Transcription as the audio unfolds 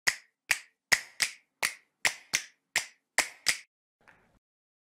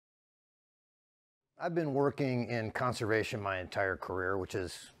I've been working in conservation my entire career, which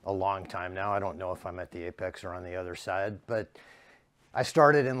is a long time now. I don't know if I'm at the apex or on the other side, but I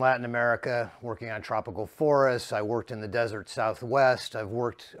started in Latin America working on tropical forests. I worked in the desert Southwest. I've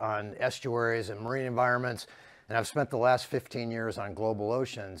worked on estuaries and marine environments, and I've spent the last 15 years on global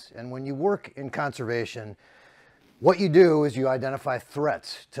oceans. And when you work in conservation, what you do is you identify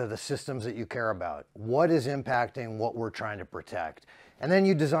threats to the systems that you care about. What is impacting what we're trying to protect? And then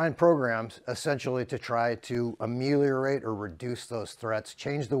you design programs essentially to try to ameliorate or reduce those threats,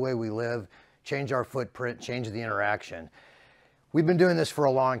 change the way we live, change our footprint, change the interaction. We've been doing this for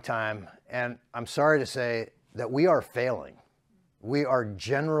a long time, and I'm sorry to say that we are failing. We are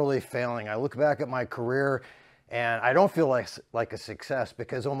generally failing. I look back at my career and I don't feel like a success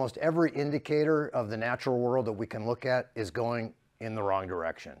because almost every indicator of the natural world that we can look at is going in the wrong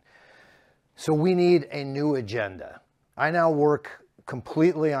direction. So we need a new agenda. I now work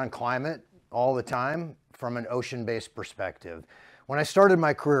completely on climate all the time from an ocean-based perspective. When I started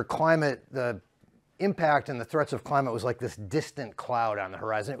my career, climate, the impact and the threats of climate was like this distant cloud on the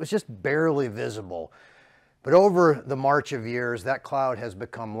horizon. It was just barely visible. But over the march of years, that cloud has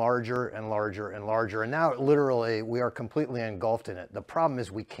become larger and larger and larger. And now literally we are completely engulfed in it. The problem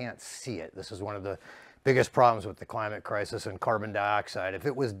is we can't see it. This is one of the biggest problems with the climate crisis and carbon dioxide. If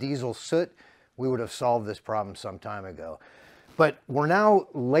it was diesel soot, we would have solved this problem some time ago. But we're now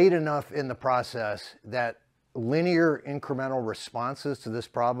late enough in the process that linear incremental responses to this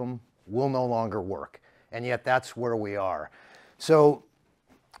problem will no longer work. And yet that's where we are. So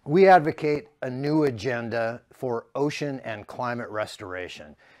we advocate a new agenda for ocean and climate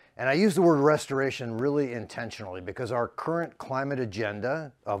restoration. And I use the word restoration really intentionally because our current climate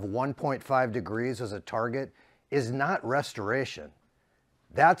agenda of 1.5 degrees as a target is not restoration.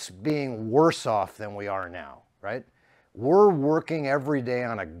 That's being worse off than we are now, right? We're working every day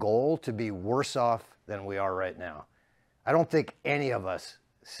on a goal to be worse off than we are right now. I don't think any of us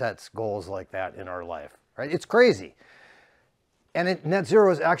sets goals like that in our life, right? It's crazy. And net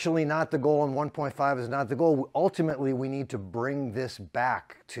zero is actually not the goal, and 1.5 is not the goal. Ultimately, we need to bring this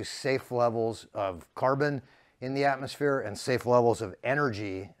back to safe levels of carbon in the atmosphere and safe levels of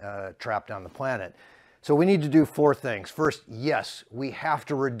energy trapped on the planet. So we need to do four things. First, yes, we have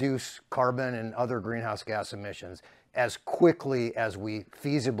to reduce carbon and other greenhouse gas emissions as quickly as we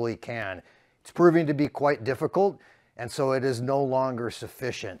feasibly can. It's proving to be quite difficult, and so it is no longer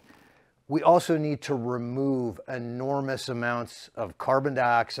sufficient. We also need to remove enormous amounts of carbon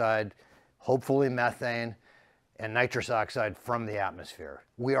dioxide, hopefully methane, and nitrous oxide from the atmosphere.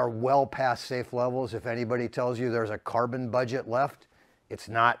 We are well past safe levels. If anybody tells you there's a carbon budget left, it's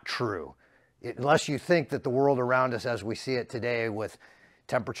not true. Unless you think that the world around us as we see it today with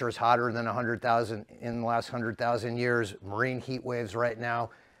temperatures hotter than 100,000 in the last 100,000 years, marine heat waves right now,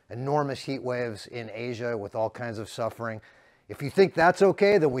 enormous heat waves in Asia with all kinds of suffering. If you think that's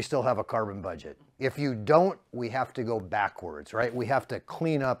okay, then we still have a carbon budget. If you don't, we have to go backwards, right? We have to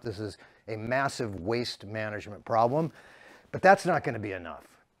clean up. This is a massive waste management problem, but that's not going to be enough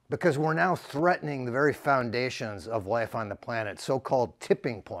because we're now threatening the very foundations of life on the planet, so-called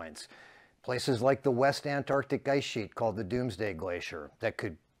tipping points. Places like the West Antarctic ice sheet called the Doomsday Glacier that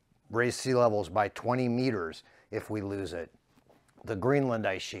could raise sea levels by 20 meters if we lose it. The Greenland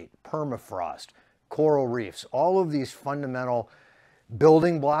ice sheet, permafrost, coral reefs, all of these fundamental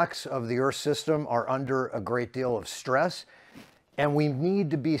building blocks of the Earth system are under a great deal of stress. And we need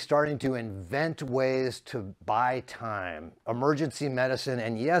to be starting to invent ways to buy time. Emergency medicine,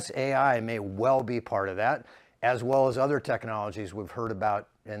 and yes, AI may well be part of that, as well as other technologies we've heard about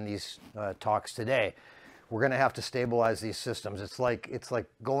in these talks today. We're going to have to stabilize these systems. It's like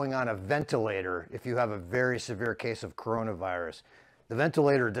going on a ventilator if you have a very severe case of coronavirus. The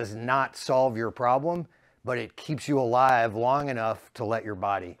ventilator does not solve your problem, but it keeps you alive long enough to let your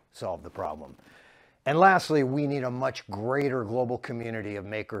body solve the problem. And lastly, we need a much greater global community of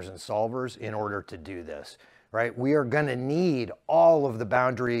makers and solvers in order to do this, right? We are going to need all of the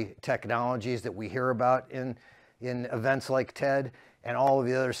boundary technologies that we hear about in events like TED and all of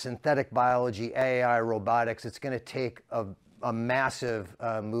the other synthetic biology, AI, robotics. It's going to take a massive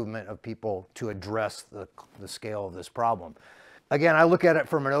movement of people to address the scale of this problem. Again, I look at it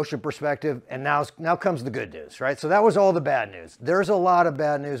from an ocean perspective, and now comes the good news, right? So that was all the bad news. There's a lot of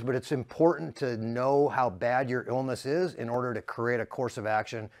bad news, but it's important to know how bad your illness is in order to create a course of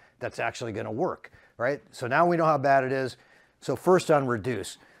action that's actually going to work, right? So now we know how bad it is. So first on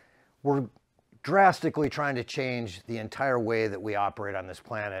reduce, we're drastically trying to change the entire way that we operate on this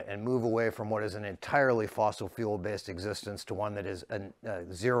planet and move away from what is an entirely fossil fuel-based existence to one that is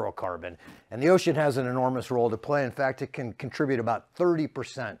zero carbon. And the ocean has an enormous role to play. In fact, it can contribute about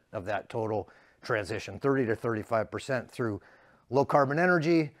 30% of that total transition, 30 to 35% through low carbon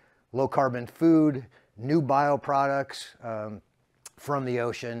energy, low carbon food, new bioproducts from the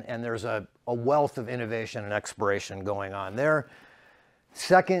ocean, and there's a wealth of innovation and exploration going on there.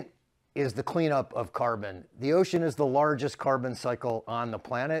 Second is the cleanup of carbon. The ocean is the largest carbon cycle on the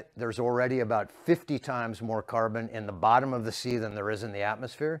planet. There's already about 50 times more carbon in the bottom of the sea than there is in the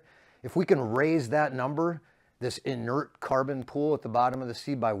atmosphere. If we can raise that number, this inert carbon pool at the bottom of the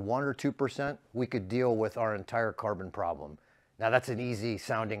sea, by 1 or 2%, we could deal with our entire carbon problem. Now that's an easy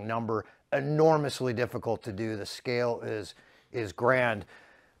sounding number, enormously difficult to do. The scale is grand.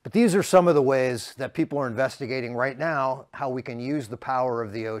 But these are some of the ways that people are investigating right now how we can use the power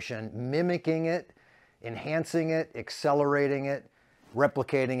of the ocean, mimicking it, enhancing it, accelerating it,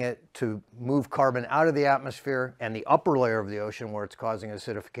 replicating it to move carbon out of the atmosphere and the upper layer of the ocean where it's causing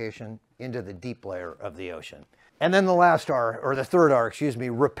acidification into the deep layer of the ocean. And then the last R, or the third R, excuse me,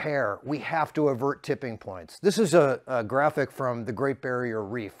 repair. We have to avert tipping points. This is a graphic from the Great Barrier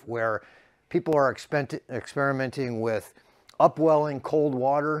Reef where people are experimenting with upwelling cold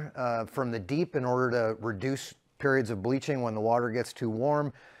water from the deep in order to reduce periods of bleaching when the water gets too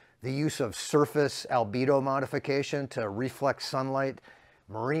warm, the use of surface albedo modification to reflect sunlight,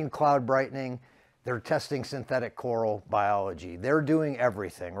 marine cloud brightening. They're testing synthetic coral biology. They're doing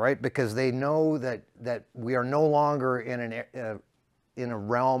everything, right? Because they know that we are no longer in a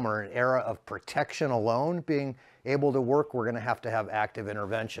realm or an era of protection alone being able to work. We're going to have active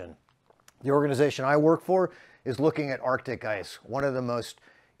intervention. The organization I work for is looking at Arctic ice. One of the most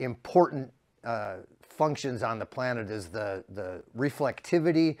important functions on the planet is the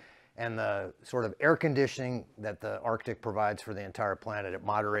reflectivity and the sort of air conditioning that the Arctic provides for the entire planet. It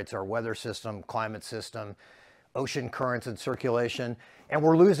moderates our weather system, climate system, ocean currents and circulation, and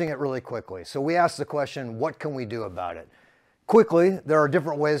we're losing it really quickly. So we asked the question, what can we do about it? Quickly, there are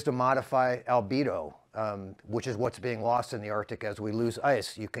different ways to modify albedo, which is what's being lost in the Arctic as we lose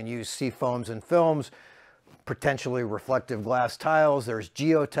ice. You can use sea foams and films, potentially reflective glass tiles, there's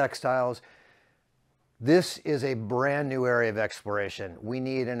geotextiles. This is a brand new area of exploration. We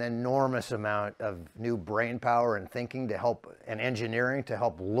need an enormous amount of new brain power and thinking to help, and engineering to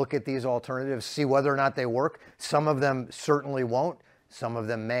help look at these alternatives, see whether or not they work. Some of them certainly won't, some of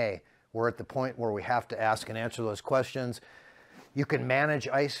them may. We're at the point where we have to ask and answer those questions. You can manage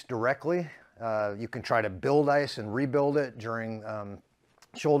ice directly. You can try to build ice and rebuild it during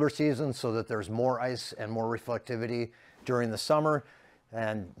shoulder season so that there's more ice and more reflectivity during the summer.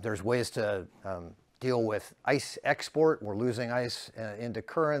 And there's ways to deal with ice export. We're losing ice into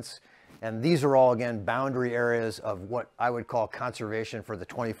currents. And these are all, again, boundary areas of what I would call conservation for the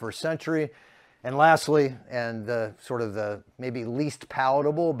 21st century. And lastly, and the sort of the maybe least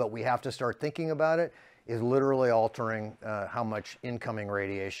palatable, but we have to start thinking about it, is literally altering how much incoming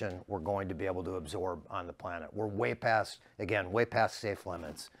radiation we're going to be able to absorb on the planet. We're way past, again, way past safe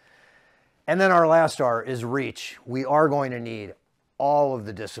limits. And then our last R is reach. We are going to need all of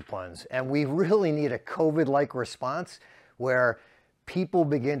the disciplines, and we really need a COVID-like response where people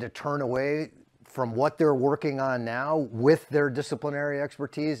begin to turn away from what they're working on now with their disciplinary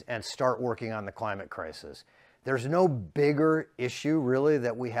expertise and start working on the climate crisis. There's no bigger issue really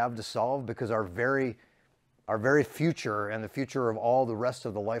that we have to solve because our very future and the future of all the rest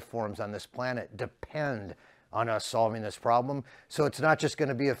of the life forms on this planet depend on us solving this problem. So it's not just going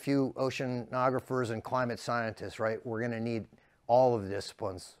to be a few oceanographers and climate scientists, right? We're going to need all of the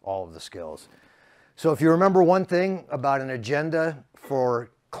disciplines, all of the skills. So if you remember one thing about an agenda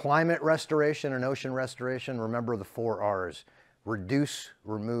for climate restoration and ocean restoration, remember the 4 R's: reduce,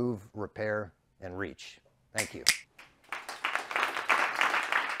 remove, repair, and reach. Thank you.